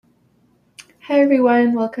Hi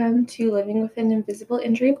everyone, welcome to Living with an Invisible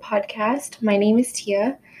Injury podcast. My name is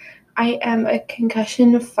Tia. I am a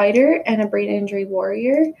concussion fighter and a brain injury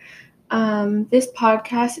warrior. This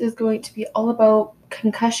podcast is going to be all about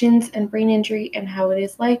concussions and brain injury and how it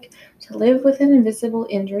is like to live with an invisible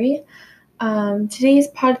injury. Today's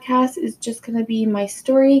podcast is just going to be my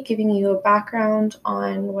story, giving you a background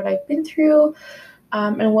on what I've been through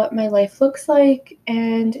and what my life looks like.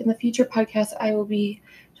 And in the future podcasts, I will be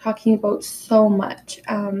talking about so much.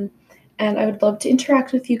 And I would love to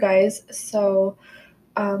interact with you guys. So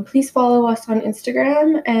please follow us on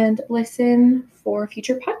Instagram and listen for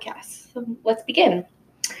future podcasts. So let's begin.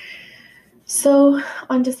 So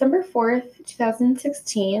on December 4th,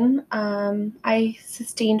 2016, I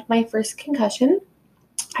sustained my first concussion.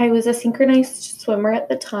 I was a synchronized swimmer at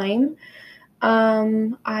the time.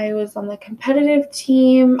 I was on the competitive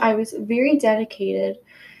team. I was very dedicated.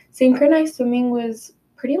 Synchronized swimming was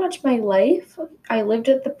pretty much my life. I lived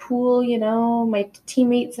at the pool, my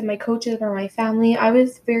teammates and my coaches were my family. I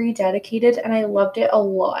was very dedicated and I loved it a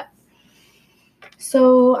lot.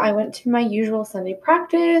 So I went to my usual Sunday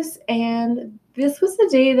practice, and this was the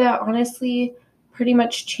day that honestly pretty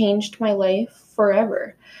much changed my life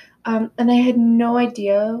forever. And I had no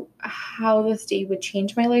idea how this day would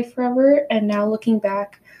change my life forever. And now looking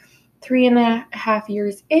back 3.5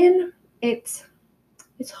 years in, it's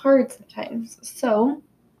hard sometimes. So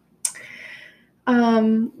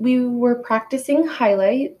we were practicing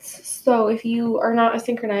highlights. So if you are not a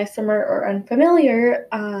synchronized swimmer or unfamiliar,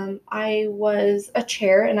 I was a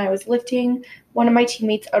chair and I was lifting one of my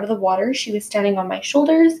teammates out of the water. She was standing on my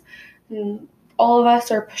shoulders, and all of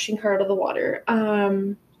us are pushing her out of the water.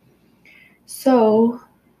 So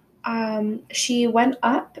she went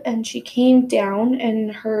up and she came down,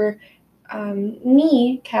 and her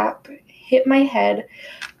kneecap hit my head.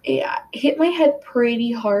 It hit my head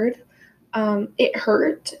pretty hard. It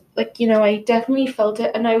hurt. I definitely felt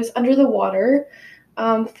it, and I was under the water.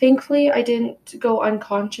 Thankfully, I didn't go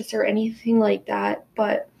unconscious or anything like that,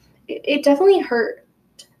 but it definitely hurt.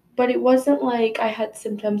 But it wasn't like I had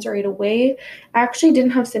symptoms right away. I actually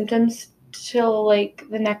didn't have symptoms till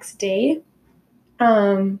the next day.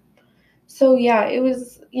 So yeah, it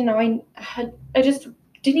was, I just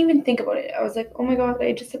didn't even think about it. I was like, oh my God,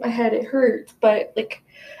 I just hit my head. It hurts. But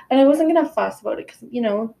and I wasn't going to fuss about it because,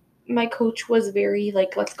 my coach was very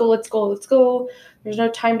let's go, let's go, let's go. There's no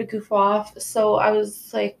time to goof off. So I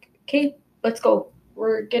was like, okay, let's go.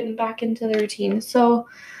 We're getting back into the routine. So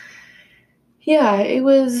yeah, it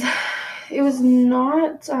was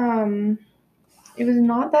not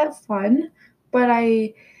that fun, but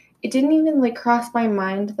it didn't even cross my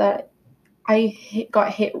mind that I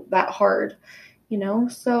got hit that hard,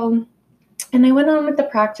 So, and I went on with the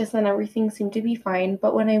practice and everything seemed to be fine.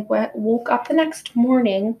 But when I woke up the next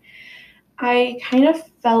morning, I kind of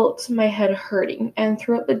felt my head hurting. And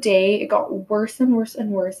throughout the day, it got worse and worse and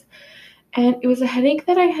worse. And it was a headache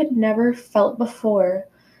that I had never felt before.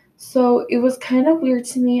 So it was kind of weird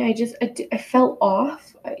to me. I felt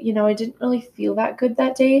off. I didn't really feel that good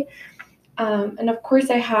that day. And of course,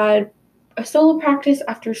 I had a solo practice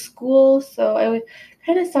after school, so I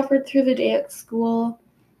kind of suffered through the day at school.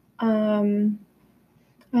 And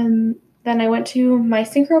then I went to my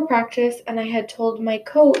synchro practice, and I had told my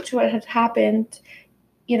coach what had happened,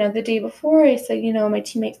 the day before. I said, my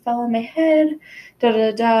teammate fell on my head, da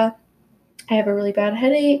da da. I have a really bad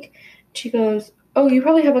headache. She goes, oh, you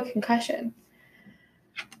probably have a concussion.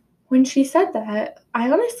 When she said that,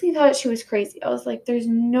 I honestly thought she was crazy. I was like, there's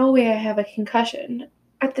no way I have a concussion.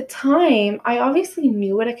 At the time, I obviously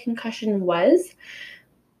knew what a concussion was,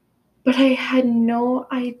 but I had no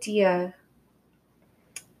idea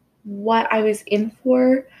what I was in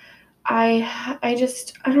for. I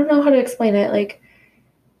don't know how to explain it.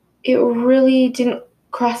 It really didn't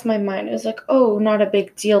cross my mind. It was like, oh, not a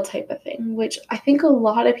big deal type of thing, which I think a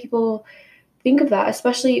lot of people think of that,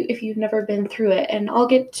 especially if you've never been through it. And I'll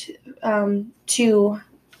get to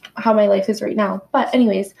how my life is right now. But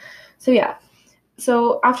anyways, so yeah.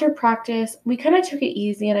 So after practice, we kind of took it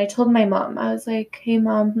easy, and I told my mom. I was like, hey,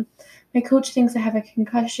 Mom, my coach thinks I have a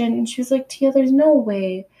concussion. And she was like, Tia, there's no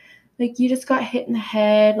way. You just got hit in the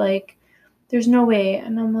head. There's no way.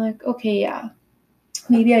 And I'm like, okay, yeah.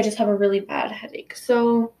 Maybe I just have a really bad headache.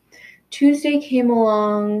 So Tuesday came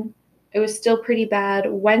along. It was still pretty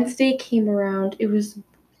bad. Wednesday came around. It was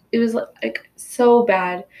so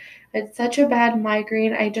bad. I had such a bad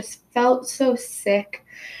migraine. I just felt so sick.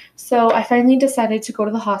 So I finally decided to go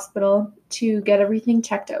to the hospital to get everything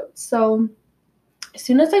checked out. So as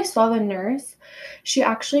soon as I saw the nurse, she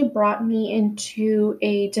actually brought me into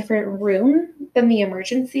a different room than the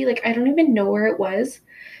emergency. I don't even know where it was.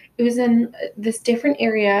 it was in this different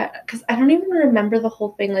area, because I don't even remember the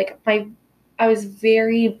whole thing. Like I was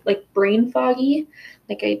very like brain foggy.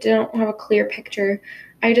 Like I don't have a clear picture.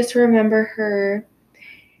 I just remember her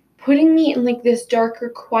putting me in like this darker,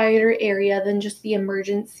 quieter area than just the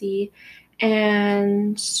emergency.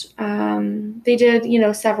 And they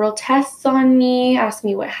did, several tests on me, asked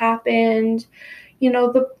me what happened,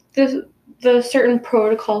 the certain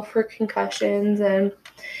protocol for concussions. And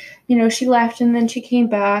she left, and then she came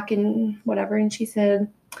back and whatever, and she said,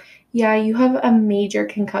 yeah, you have a major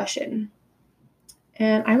concussion.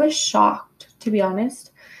 And I was shocked, to be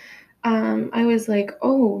honest. I was like,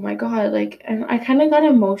 oh my God, like, and I kind of got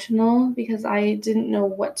emotional because I didn't know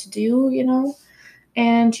what to do.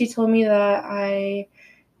 And she told me that I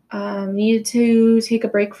needed to take a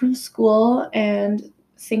break from school and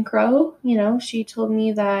synchro. She told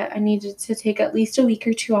me that I needed to take at least a week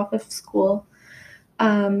or two off of school.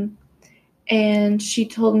 And she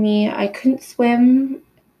told me I couldn't swim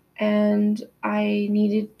and I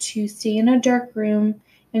needed to stay in a dark room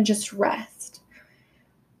and just rest.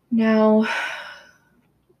 Now,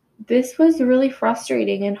 this was really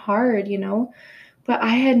frustrating and hard, but I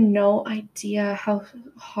had no idea how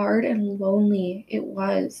hard and lonely it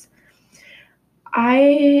was.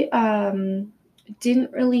 I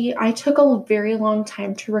I took a very long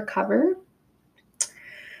time to recover.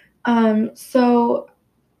 So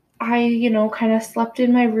I, kind of slept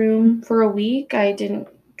in my room for a week. I didn't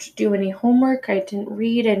do any homework. I didn't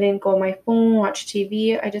read. I didn't go on my phone, watch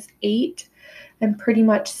TV. I just ate and pretty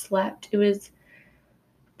much slept. It was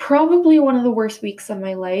probably one of the worst weeks of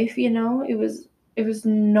my life. It was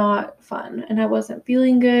not fun, and I wasn't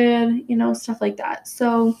feeling good, stuff like that.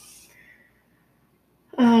 So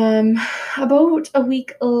about a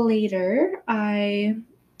week later, I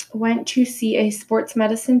went to see a sports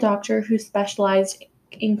medicine doctor who specialized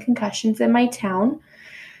in concussions in my town.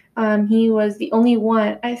 He was the only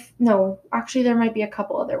one. No, actually, there might be a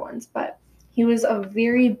couple other ones, but he was a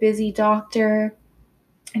very busy doctor,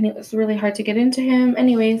 and it was really hard to get into him.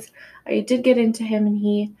 Anyways, I did get into him,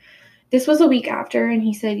 and this was a week after, and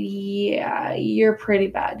he said, yeah, you're pretty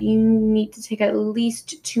bad. You need to take at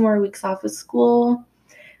least 2 more weeks off of school.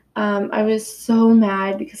 I was so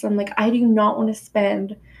mad because I'm like, I do not want to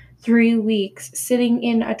spend 3 weeks sitting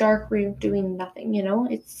in a dark room doing nothing,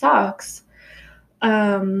 It sucks.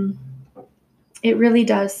 It really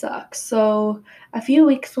does suck. So a few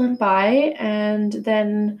weeks went by, and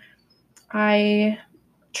then I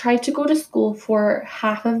tried to go to school for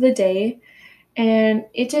half of the day, and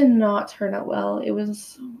it did not turn out well.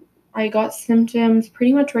 I got symptoms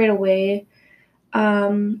pretty much right away.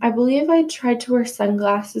 I believe I tried to wear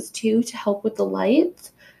sunglasses too to help with the light.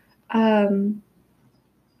 But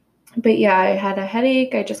yeah, I had a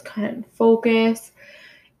headache. I just couldn't focus.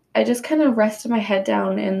 I just kind of rested my head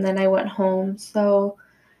down, and then I went home. So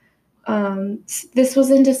this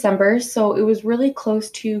was in December, so it was really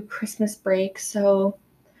close to Christmas break. So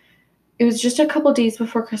it was just a couple days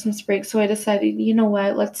before Christmas break. So I decided, you know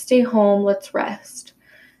what, let's stay home, let's rest.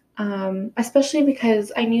 Especially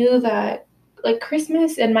because I knew that like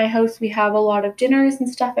Christmas in my house, we have a lot of dinners and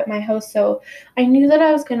stuff at my house. So I knew that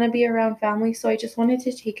I was going to be around family. So I just wanted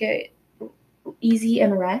to take it easy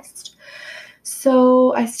and rest.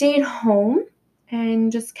 So I stayed home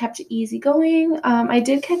and just kept it easy going. I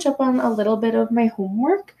did catch up on a little bit of my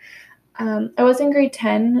homework. I was in grade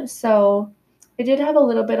 10, so I did have a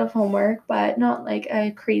little bit of homework, but not like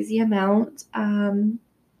a crazy amount.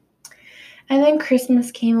 And then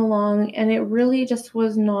Christmas came along, and it really just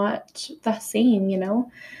was not the same.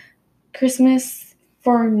 Christmas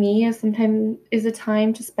for me is a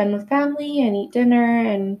time to spend with family and eat dinner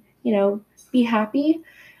and, be happy.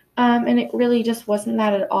 And it really just wasn't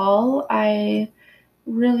that at all. I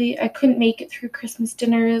couldn't make it through Christmas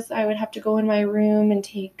dinners. I would have to go in my room and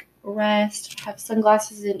take rest, have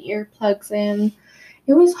sunglasses and earplugs in.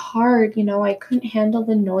 It was hard, I couldn't handle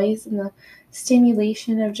the noise and the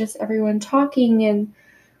stimulation of just everyone talking and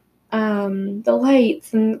the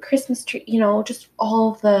lights and Christmas tree, just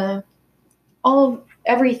all of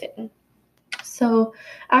everything. So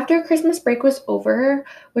after Christmas break was over,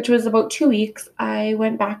 which was about 2 weeks, I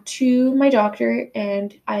went back to my doctor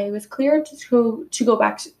and I was cleared to go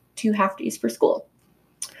back to half days for school.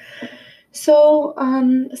 So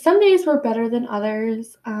some days were better than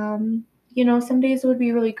others. Some days would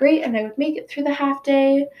be really great and I would make it through the half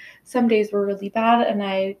day. Some days were really bad and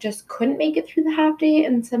I just couldn't make it through the half day.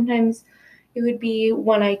 And sometimes it would be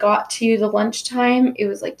when I got to the lunchtime, it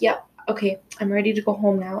was like, yep, okay, I'm ready to go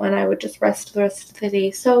home now. And I would just rest the rest of the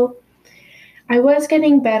day. So I was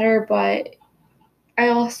getting better, but I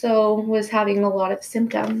also was having a lot of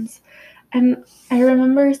symptoms. And I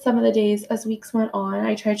remember some of the days as weeks went on,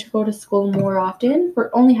 I tried to go to school more often for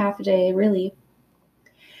only half a day, really.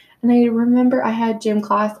 And I remember I had gym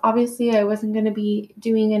class. Obviously, I wasn't going to be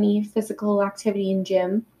doing any physical activity in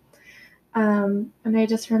gym. And I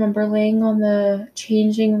just remember laying on the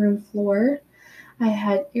changing room floor. I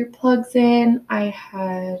had earplugs in, I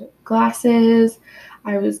had glasses.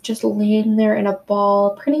 I was just laying there in a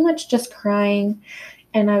ball, pretty much just crying.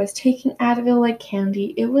 And I was taking Advil like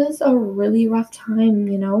candy. It was a really rough time,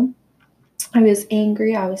 you know? I was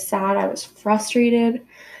angry, I was sad, I was frustrated.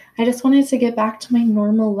 I just wanted to get back to my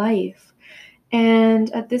normal life.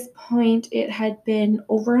 And at this point, it had been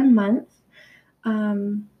over a month,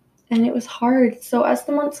 and it was hard. So as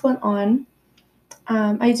the months went on,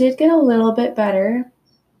 I did get a little bit better,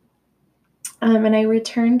 and I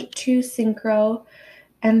returned to synchro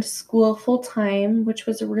and school full time, which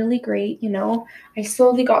was really great. You know, I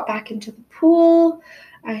slowly got back into the pool.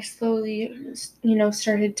 I slowly,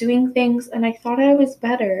 started doing things, and I thought I was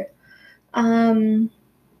better. And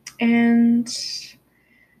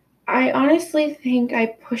I honestly think I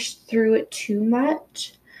pushed through it too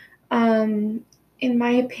much. Um, in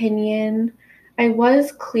my opinion, I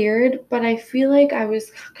was cleared, but I feel like I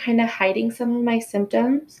was kind of hiding some of my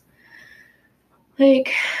symptoms.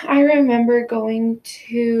 Like, I remember going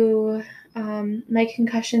to my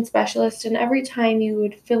concussion specialist, and every time you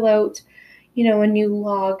would fill out, a new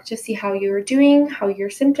log to see how you were doing, how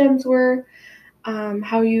your symptoms were,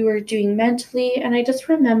 how you were doing mentally. And I just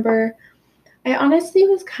remember I honestly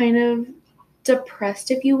was kind of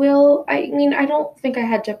depressed, if you will. I mean, I don't think I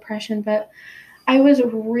had depression, but I was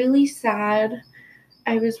really sad.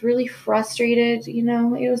 I was really frustrated.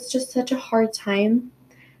 It was just such a hard time.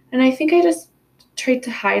 And I think I just tried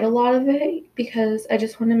to hide a lot of it because I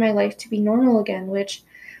just wanted my life to be normal again, which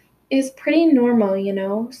is pretty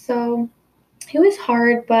normal. So it was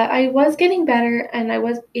hard, but I was getting better and I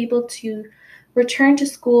was able to return to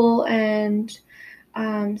school and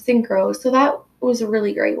synchro. So that was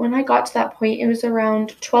really great. When I got to that point, it was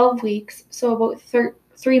around 12 weeks, so about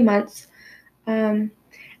 3 months. Um,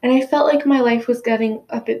 and I felt like my life was getting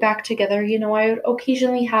a bit back together. I would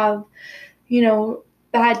occasionally have, you know,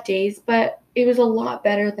 bad days, but it was a lot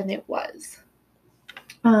better than it was.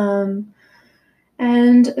 Um,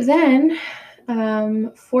 and then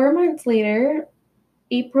 4 months later,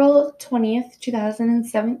 April 20th,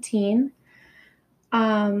 2017,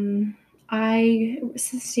 um, I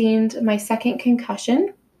sustained my second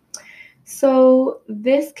concussion. So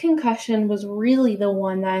this concussion was really the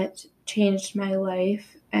one that changed my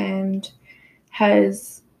life and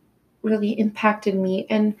has really impacted me.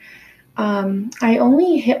 And I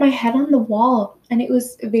only hit my head on the wall, and it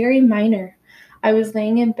was very minor. I was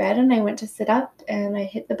laying in bed and I went to sit up and I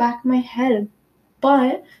hit the back of my head.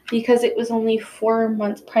 But because it was only 4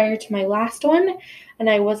 months prior to my last one and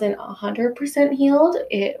I wasn't 100% healed,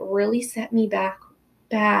 it really set me back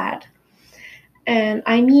bad. And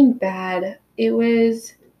I mean bad. It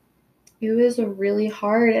was really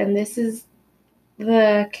hard, and this is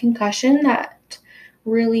the concussion that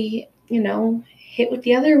really, hit with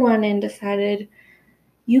the other one and decided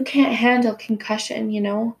you can't handle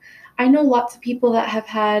concussion. I know lots of people that have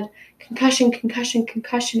had concussion,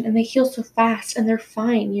 and they heal so fast and they're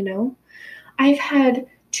fine. I've had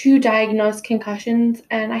 2 diagnosed concussions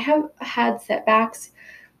and I have had setbacks.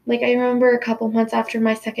 Like, I remember a couple months after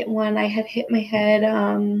my second one, I had hit my head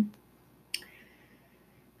on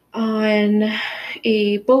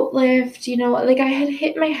a boat lift. Like, I had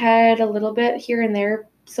hit my head a little bit here and there.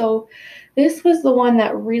 So this was the one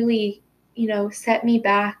that really, set me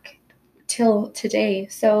back till today.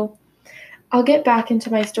 So I'll get back into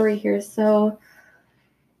my story here. So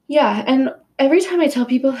yeah, and every time I tell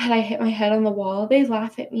people that I hit my head on the wall, they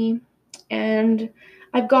laugh at me. And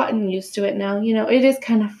I've gotten used to it now. It is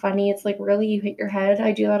kind of funny. It's like, really, you hit your head?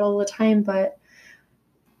 I do that all the time, but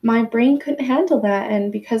my brain couldn't handle that,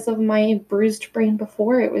 and because of my bruised brain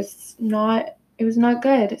before, it was not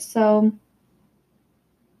good. So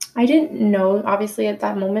I didn't know, obviously, at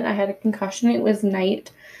that moment I had a concussion. It was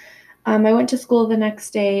night. I went to school the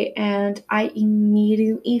next day and I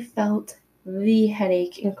immediately felt the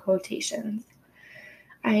headache in quotations.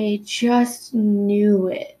 I just knew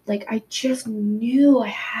it. Like, I just knew I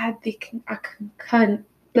had the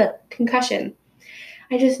concussion.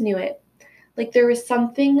 I just knew it. Like, there was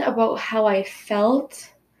something about how I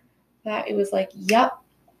felt that it was like, yep,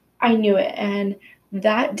 I knew it. And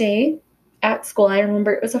that day at school, I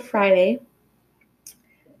remember it was a Friday,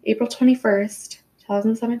 April 21st,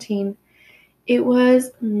 2017. It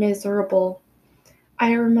was miserable.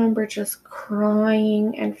 I remember just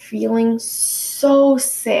crying and feeling so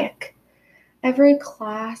sick. Every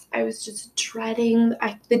class I was just dreading.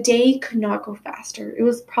 The day could not go faster. It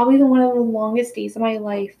was probably one of the longest days of my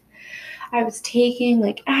life. I was taking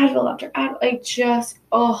like Advil after Advil.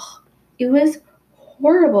 It was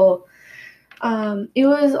horrible.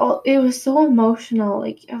 It was so emotional.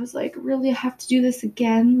 Like, I was like, really, I have to do this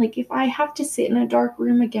again? Like, if I have to sit in a dark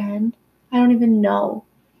room again, I don't even know.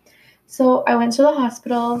 So I went to the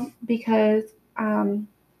hospital because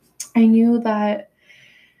I knew that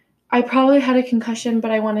I probably had a concussion,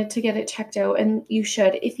 but I wanted to get it checked out. And you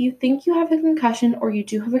should. If you think you have a concussion or you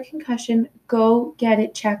do have a concussion, go get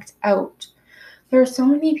it checked out. There are so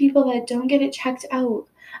many people that don't get it checked out.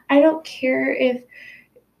 I don't care if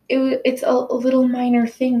it's a little minor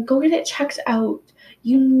thing. Go get it checked out.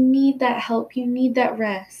 You need that help. You need that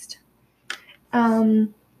rest.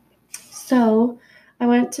 So I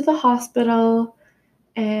went to the hospital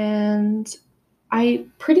and I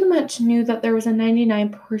pretty much knew that there was a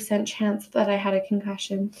 99% chance that I had a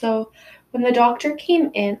concussion. So when the doctor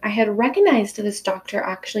came in, I had recognized this doctor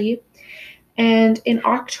actually. And in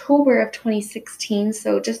October of 2016,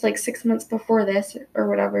 so just like 6 months before this or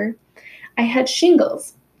whatever, I had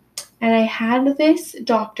shingles. And I had this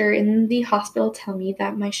doctor in the hospital tell me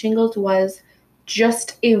that my shingles was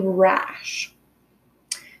just a rash.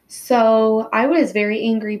 So I was very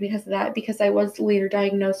angry because of that, because I was later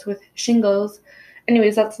diagnosed with shingles.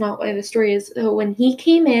 Anyways, that's not why the story is. So when he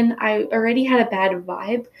came in, I already had a bad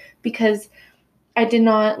vibe because I did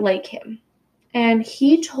not like him. And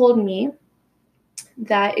he told me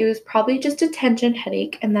that it was probably just a tension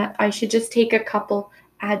headache and that I should just take a couple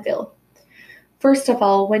Advil. First of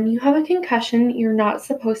all, when you have a concussion, you're not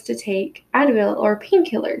supposed to take Advil or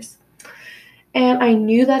painkillers. And I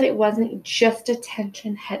knew that it wasn't just a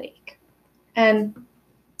tension headache. And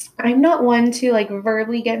I'm not one to like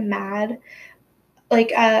verbally get mad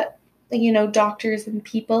like at doctors and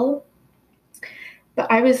people. But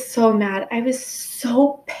I was so mad. I was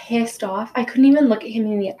so pissed off. I couldn't even look at him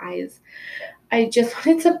in the eyes. I just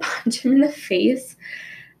wanted to punch him in the face.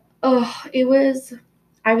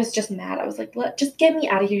 I was just mad. I was like, just get me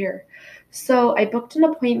out of here. So I booked an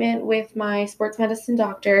appointment with my sports medicine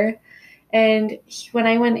doctor. And when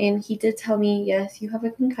I went in, he did tell me, yes, you have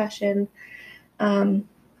a concussion.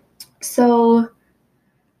 So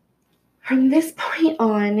from this point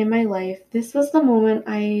on in my life, this was the moment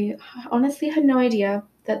I honestly had no idea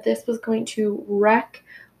that this was going to wreck,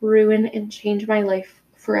 ruin, and change my life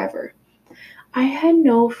forever. I had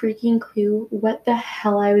no freaking clue what the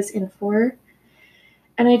hell I was in for.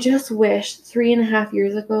 And I just wish 3.5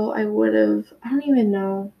 years ago I don't even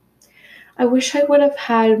know. I wish I would have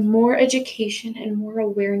had more education and more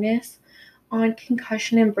awareness on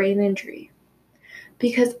concussion and brain injury,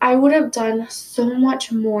 because I would have done so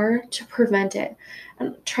much more to prevent it.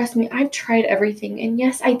 And trust me, I've tried everything. And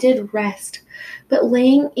yes, I did rest, but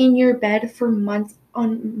laying in your bed for months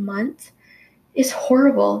on months is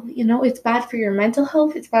horrible. It's bad for your mental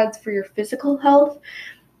health. It's bad for your physical health.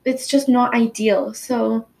 It's just not ideal.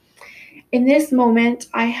 So in this moment,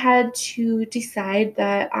 I had to decide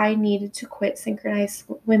that I needed to quit synchronized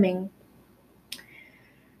swimming.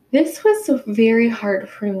 This was very hard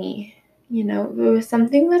for me. It was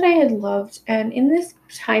something that I had loved. And in this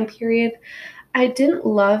time period, I didn't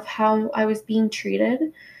love how I was being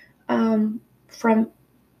treated from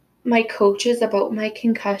my coaches about my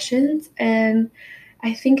concussions. And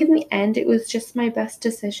I think in the end, it was just my best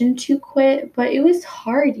decision to quit. But it was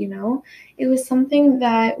hard, It was something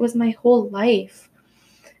that was my whole life.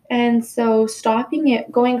 And so stopping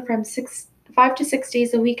it, going from 5 to 6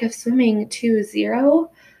 days a week of swimming to 0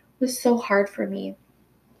 was so hard for me.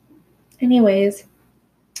 Anyways,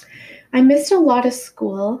 I missed a lot of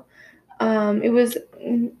school. It was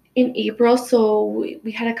in April, so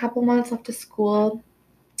we had a couple months left of school.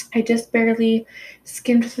 I just barely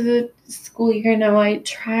skimmed through the school year. Now I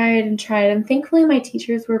tried and tried, and thankfully my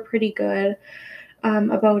teachers were pretty good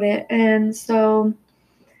about it. And so,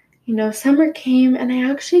 summer came, and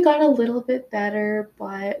I actually got a little bit better,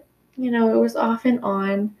 but it was off and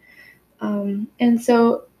on. And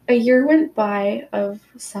so a year went by of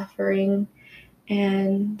suffering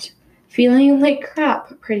and feeling like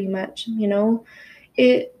crap, pretty much.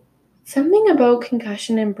 Something about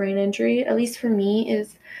concussion and brain injury, at least for me,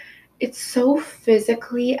 is it's so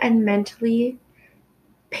physically and mentally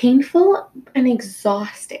painful and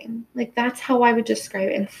exhausting. Like, that's how I would describe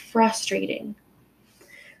it, and frustrating.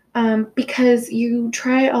 Because you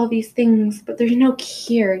try all these things, but there's no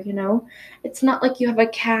cure, It's not like you have a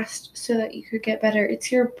cast so that you could get better.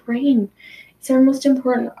 It's your brain. It's our most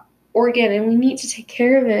important organ, and we need to take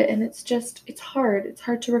care of it. And it's hard. It's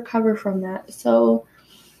hard to recover from that. So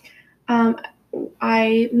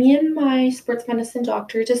me and my sports medicine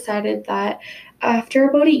doctor decided that after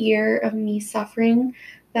about a year of me suffering,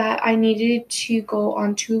 that I needed to go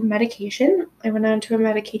onto medication. I went onto a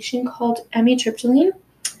medication called amitriptyline,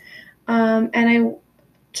 and I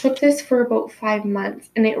took this for about 5 months,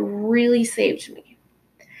 and it really saved me.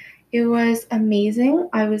 It was amazing.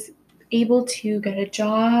 I was able to get a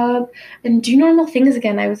job and do normal things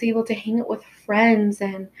again. I was able to hang out with friends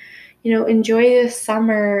and, enjoy the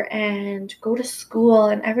summer and go to school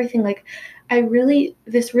and everything. Like,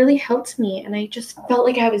 this really helped me, and I just felt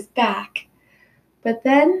like I was back. But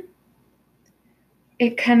then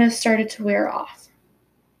it kind of started to wear off,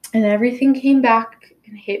 and everything came back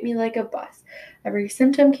and hit me like a bus. Every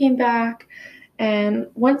symptom came back. And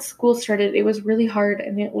once school started, it was really hard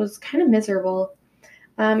and it was kind of miserable.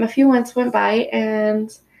 A few months went by,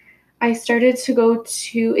 and I started to go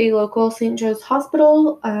to a local St. Joe's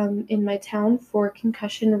hospital in my town for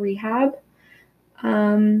concussion rehab.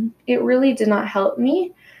 It really did not help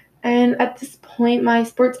me. And at this point, my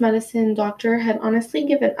sports medicine doctor had honestly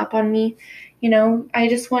given up on me. I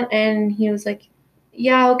just went in and he was like,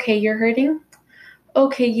 yeah, okay, you're hurting.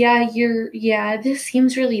 Okay, yeah, this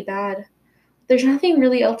seems really bad. There's nothing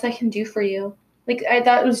really else I can do for you. Like,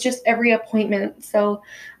 that was just every appointment. So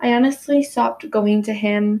I honestly stopped going to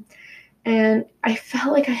him, and I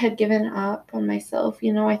felt like I had given up on myself.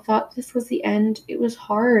 I thought this was the end. It was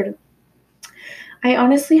hard. I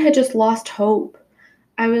honestly had just lost hope.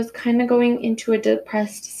 I was kind of going into a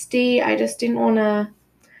depressed state. I didn't want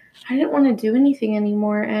to do anything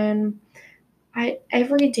anymore. And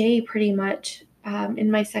every day pretty much, in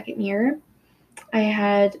my second year, I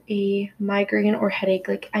had a migraine or headache.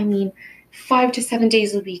 5 to 7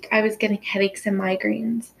 days a week, I was getting headaches and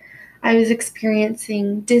migraines. I was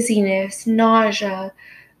experiencing dizziness, nausea,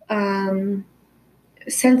 um,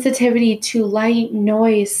 sensitivity to light,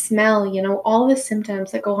 noise, smell, all the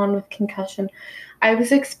symptoms that go on with concussion. I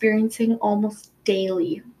was experiencing almost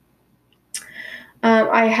daily.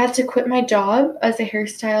 I had to quit my job as a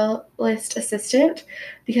hairstylist assistant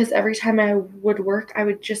because every time I would work, I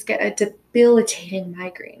would just get a debilitating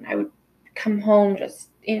migraine. I would come home just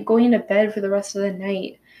going to bed for the rest of the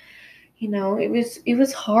night. It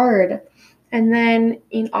was hard. And then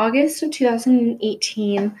in August of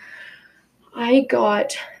 2018, I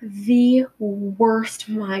got the worst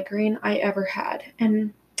migraine I ever had.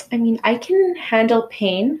 And I mean, I can handle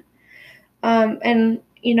pain. And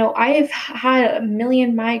I've had a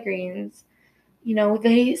million migraines.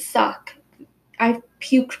 They suck. I've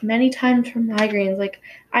puked many times from migraines. Like,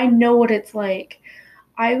 I know what it's like.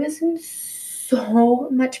 I was in so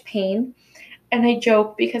much pain. And I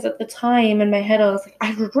joke because at the time in my head, I was like,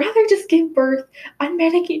 I would rather just give birth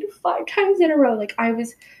unmedicated 5 times in a row. Like, I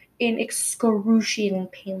was in excruciating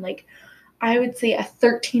pain. Like, I would say a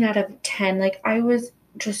 13 out of 10. Like, I was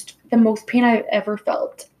just the most pain I've ever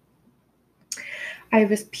felt. I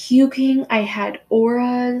was puking. I had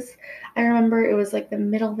auras. I remember it was like the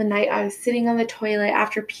middle of the night. I was sitting on the toilet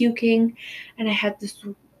after puking, and I had this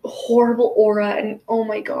horrible aura. And oh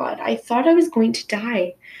my God, I thought I was going to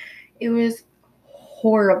die. It was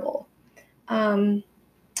horrible. I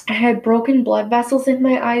had broken blood vessels in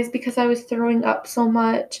my eyes because I was throwing up so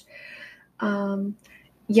much.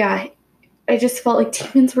 Yeah, I just felt like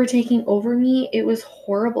demons were taking over me. It was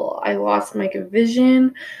horrible. I lost my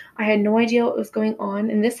vision. I had no idea what was going on.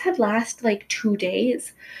 And this had lasted like 2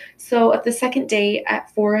 days. So at the second day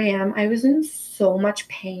at 4 a.m., I was in so much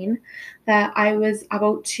pain that I was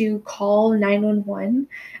about to call 911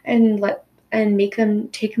 and make them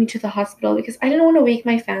take me to the hospital because I didn't want to wake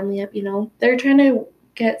my family up. They're trying to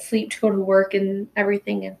get sleep to go to work and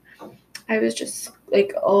everything. And I was just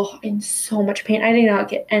like, oh, in so much pain. I did not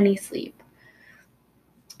get any sleep.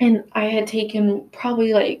 And I had taken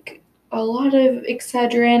probably like a lot of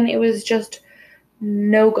Excedrin. It was just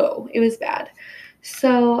no go. It was bad.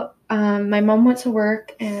 So my mom went to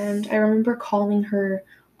work, and I remember calling her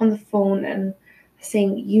on the phone and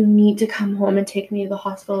saying, you need to come home and take me to the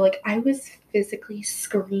hospital. Like, I was physically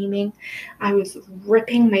screaming. I was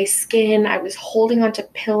ripping my skin. I was holding onto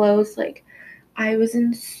pillows. Like, I was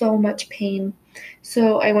in so much pain.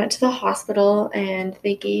 So I went to the hospital, and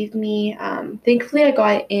they gave me, thankfully I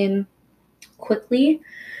got in quickly.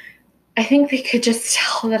 I think they could just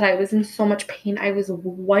tell that I was in so much pain. I was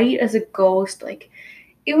white as a ghost. Like,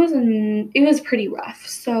 it was pretty rough.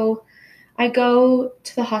 So I go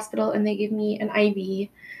to the hospital, and they give me an IV.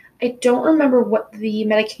 I don't remember what the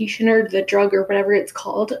medication or the drug or whatever it's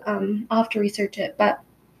called. I'll have to research it, but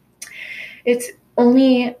it's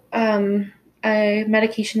only a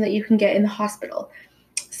medication that you can get in the hospital.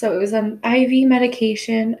 So it was an IV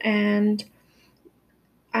medication, and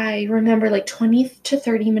I remember like 20 to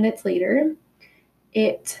 30 minutes later,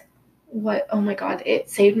 oh my God, it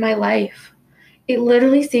saved my life. It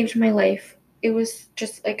literally saved my life. It was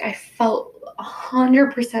just like I felt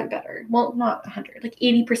 100% better. Well, not 100, like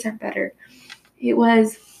 80% better. It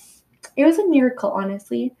was a miracle,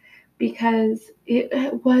 honestly, because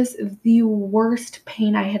it was the worst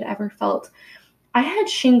pain I had ever felt. I had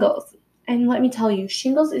shingles, and let me tell you,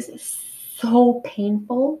 shingles is so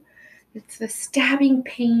painful. It's the stabbing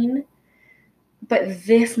pain, but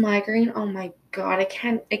this migraine, oh my God, I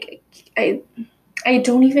can't, I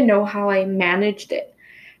don't even know how I managed it.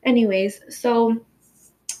 Anyways, so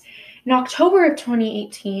in October of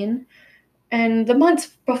 2018, and the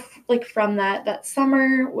months like from that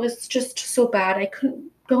summer was just so bad. I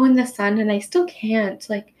couldn't go in the sun, and I still can't.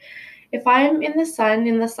 Like, if I'm in the sun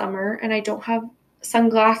in the summer and I don't have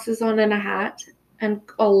sunglasses on and a hat and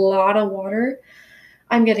a lot of water,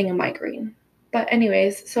 I'm getting a migraine. But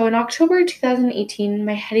anyways, so in October 2018,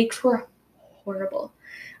 my headaches were horrible.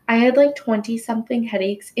 I had like 20 something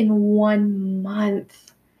headaches in 1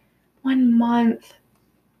 month. 1 month.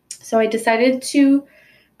 So I decided to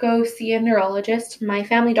go see a neurologist. My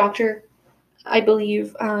family doctor, I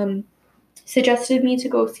believe, suggested me to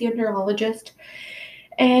go see a neurologist,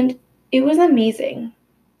 and it was amazing.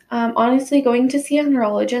 Honestly, going to see a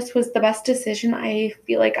neurologist was the best decision I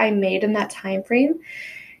feel like I made in that time frame.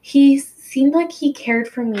 He seemed like he cared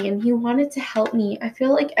for me and he wanted to help me. I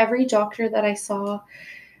feel like every doctor that I saw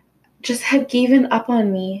just had given up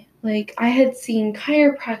on me. Like, I had seen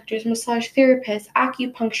chiropractors, massage therapists,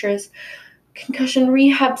 acupuncturists, concussion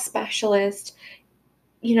rehab specialists,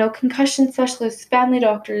 concussion specialists, family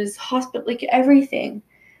doctors, hospital, like everything.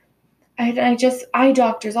 I just, eye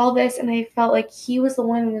doctors, all this, and I felt like he was the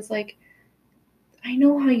one who was like, I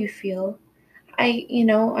know how you feel.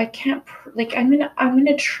 I can't, like, I'm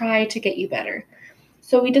gonna try to get you better.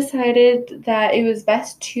 So we decided that it was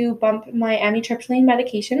best to bump my amitriptyline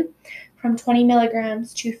medication from 20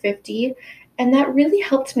 milligrams to 50, and that really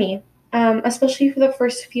helped me, especially for the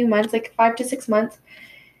first few months, like 5 to 6 months.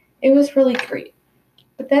 It was really great.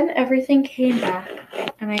 But then everything came back,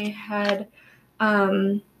 and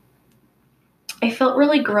I felt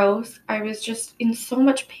really gross. I was just in so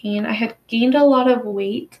much pain. I had gained a lot of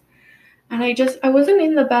weight, and I wasn't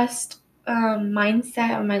in the best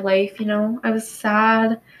mindset of my life. I was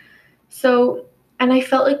sad. So, and I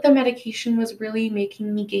felt like the medication was really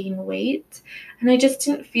making me gain weight, and I just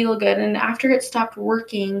didn't feel good. And after it stopped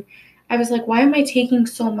working, I was like, why am I taking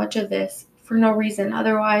so much of this for no reason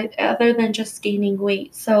other than just gaining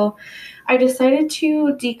weight? So I decided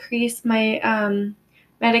to decrease my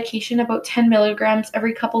medication about 10 milligrams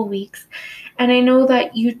every couple weeks. And I know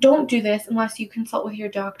that you don't do this unless you consult with your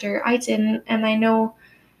doctor. I didn't, and I know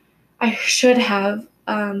I should have,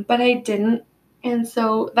 but I didn't. And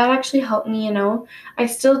so that actually helped me. I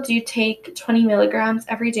still do take 20 milligrams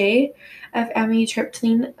every day of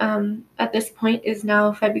amitriptyline. At this point is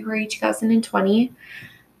now February 2020.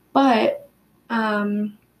 But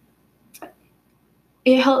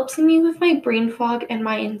it helps me with my brain fog and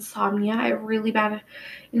my insomnia. I have really bad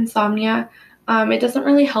insomnia. It doesn't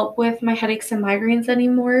really help with my headaches and migraines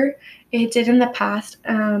anymore. It did in the past.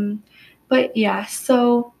 But yeah,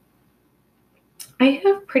 so I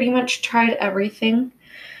have pretty much tried everything.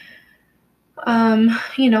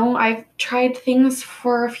 I've tried things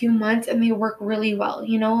for a few months and they work really well.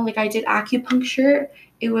 Like, I did acupuncture.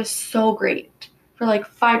 It was so great for like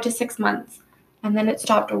 5 to 6 months. And then it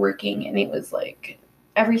stopped working, and it was like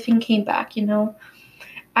everything came back.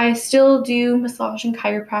 I still do massage and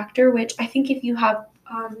chiropractor, which I think if you have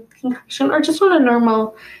concussion or just on a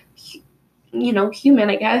normal, human,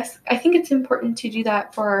 I guess, I think it's important to do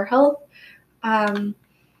that for our health.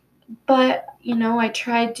 But I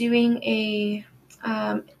tried doing a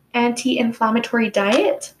anti-inflammatory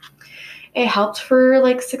diet. It helped for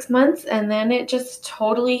like 6 months, and then it just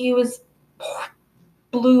totally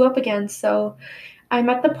blew up again. So I'm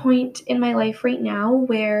at the point in my life right now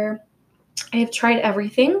where I have tried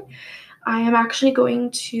everything. I am actually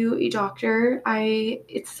going to a doctor.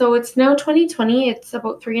 It's now 2020. It's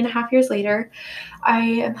about 3.5 years later. I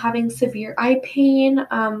am having severe eye pain.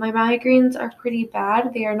 My migraines are pretty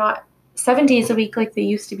bad. They are not 7 days a week like they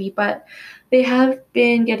used to be, but they have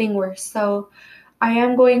been getting worse. So I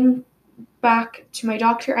am going back to my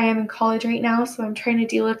doctor. I am in college right now, so I'm trying to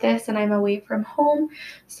deal with this, and I'm away from home.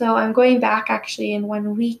 So I'm going back actually in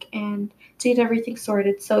 1 week and to get everything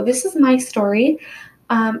sorted. So this is my story.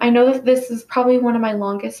 I know that this is probably one of my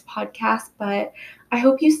longest podcasts, but I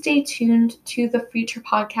hope you stay tuned to the future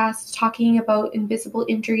podcasts talking about invisible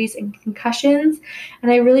injuries and concussions.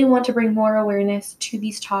 And I really want to bring more awareness to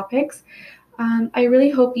these topics. I really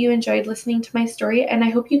hope you enjoyed listening to my story, and I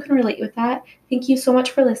hope you can relate with that. Thank you so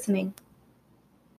much for listening.